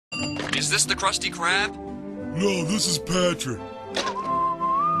Is this the Krusty Krab? No, this is Patrick.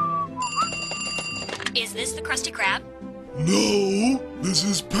 Is this the Krusty Krab? No, this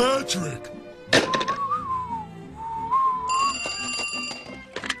is Patrick.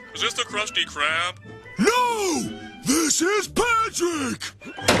 Is this the Krusty Krab? No, this is Patrick.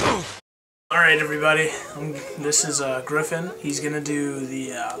 Alright everybody, this is Griffin. He's gonna do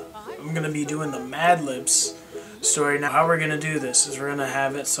the, I'm gonna be doing the Mad Libs story. Now how we're gonna do this is we're gonna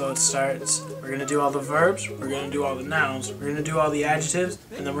have it so it starts, we're gonna do all the verbs, we're gonna do all the nouns, we're gonna do all the adjectives,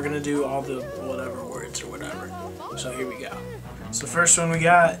 and then we're gonna do all the whatever words or whatever. So here we go. So the first one we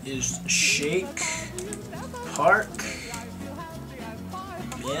got is shake, park,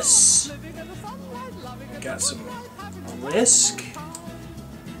 miss, got some risk,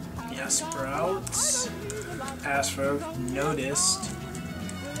 sprouts, past verb, noticed,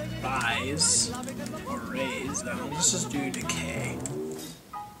 rise, or raise. That one, let's just do decay.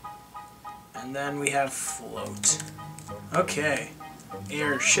 And then we have float. Okay.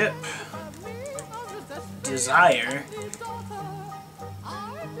 Airship. Desire.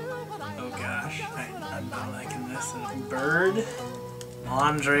 Oh gosh, I'm not liking this. Bird.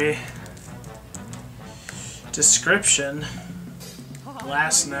 Laundry. Description.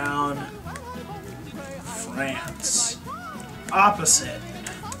 Last noun, France. Opposite,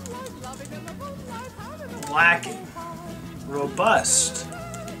 lacking. Robust,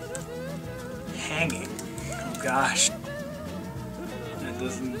 hanging. Oh gosh.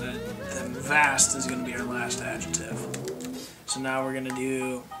 That vast is going to be our last adjective. So now we're going to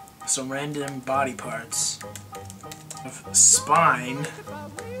do some random body parts. Spine,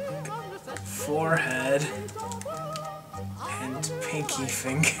 forehead, and pinky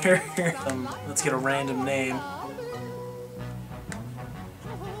finger. Let's get a random name.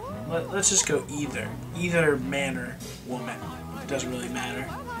 Let's just go either. Either man or woman. It doesn't really matter.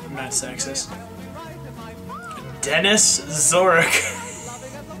 I'm not sexist. Dennis Zorik.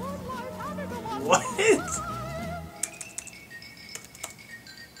 What?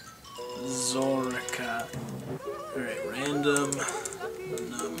 Zorica. Alright, random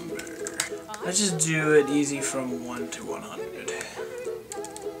number. Let's just do it easy from 1 to 100.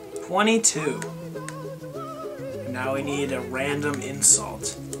 22. Now we need a random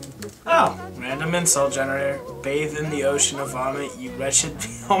insult. Oh, random insult generator. Bathe in the ocean of vomit, you wretched...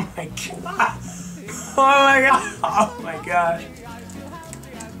 Oh my god. Oh my god. Oh my gosh.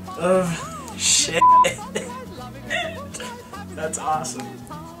 Oh, shit. That's awesome.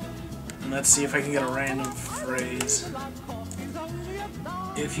 And let's see if I can get a random phrase.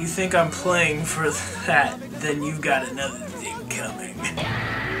 If you think I'm playing for that, then you've got another thing coming.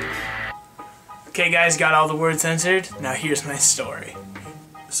 Okay guys, got all the words entered. Now here's my story.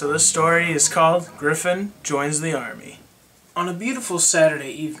 So this story is called Griffin Joins the Army. On a beautiful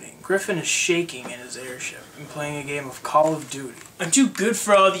Saturday evening, Griffin is shaking in his airship and playing a game of Call of Duty. I'm too good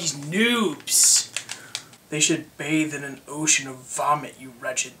for all these noobs. They should bathe in an ocean of vomit, you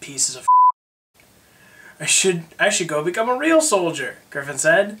wretched pieces of I should go become a real soldier, Griffin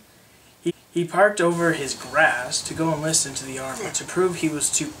said. He parked over his grass to go enlist into the army to prove he was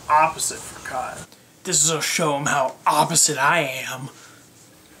too opposite for Kyle. This will show him how opposite I am.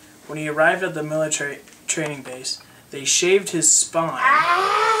 When he arrived at the military training base, they shaved his spine.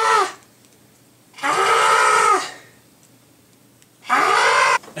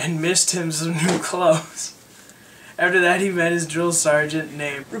 And missed him some new clothes. After that, he met his drill sergeant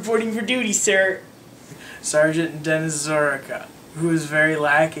named "Reporting for duty, sir." Sergeant Dennis Zorica, who was very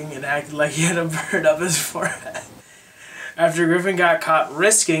lacking and acted like he had a bird up his forehead. After Griffin got caught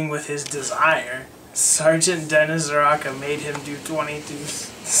risking with his desire, Sergeant Dennis Zorica made him do 22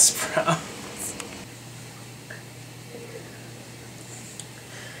 sprouts.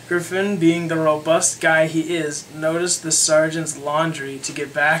 Griffin, being the robust guy he is, noticed the sergeant's laundry to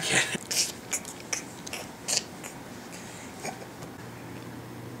get back at it.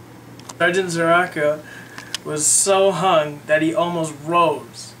 Sergeant Zorica was so hung that he almost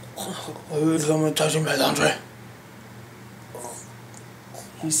rose. Someone touching my laundry.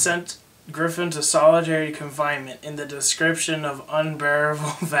 He sent Griffin to solitary confinement in the description of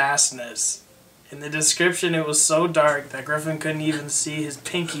unbearable vastness. In the description, it was so dark that Griffin couldn't even see his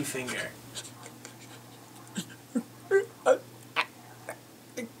pinky finger. I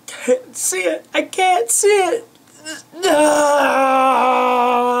can't see it. I can't see it. No!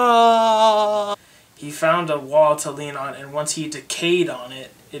 He found a wall to lean on, and once he decayed on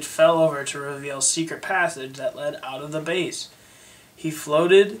it, it fell over to reveal a secret passage that led out of the base. He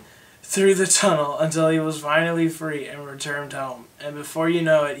floated through the tunnel until he was finally free and returned home. And before you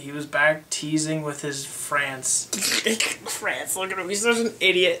know it, he was back teasing with his France. France, look at him, he's such an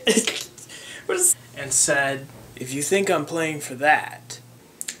idiot. and said, "If you think I'm playing for that,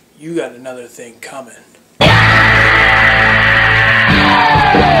 you got another thing coming."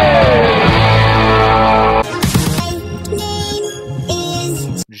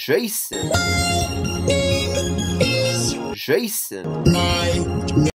 Jason.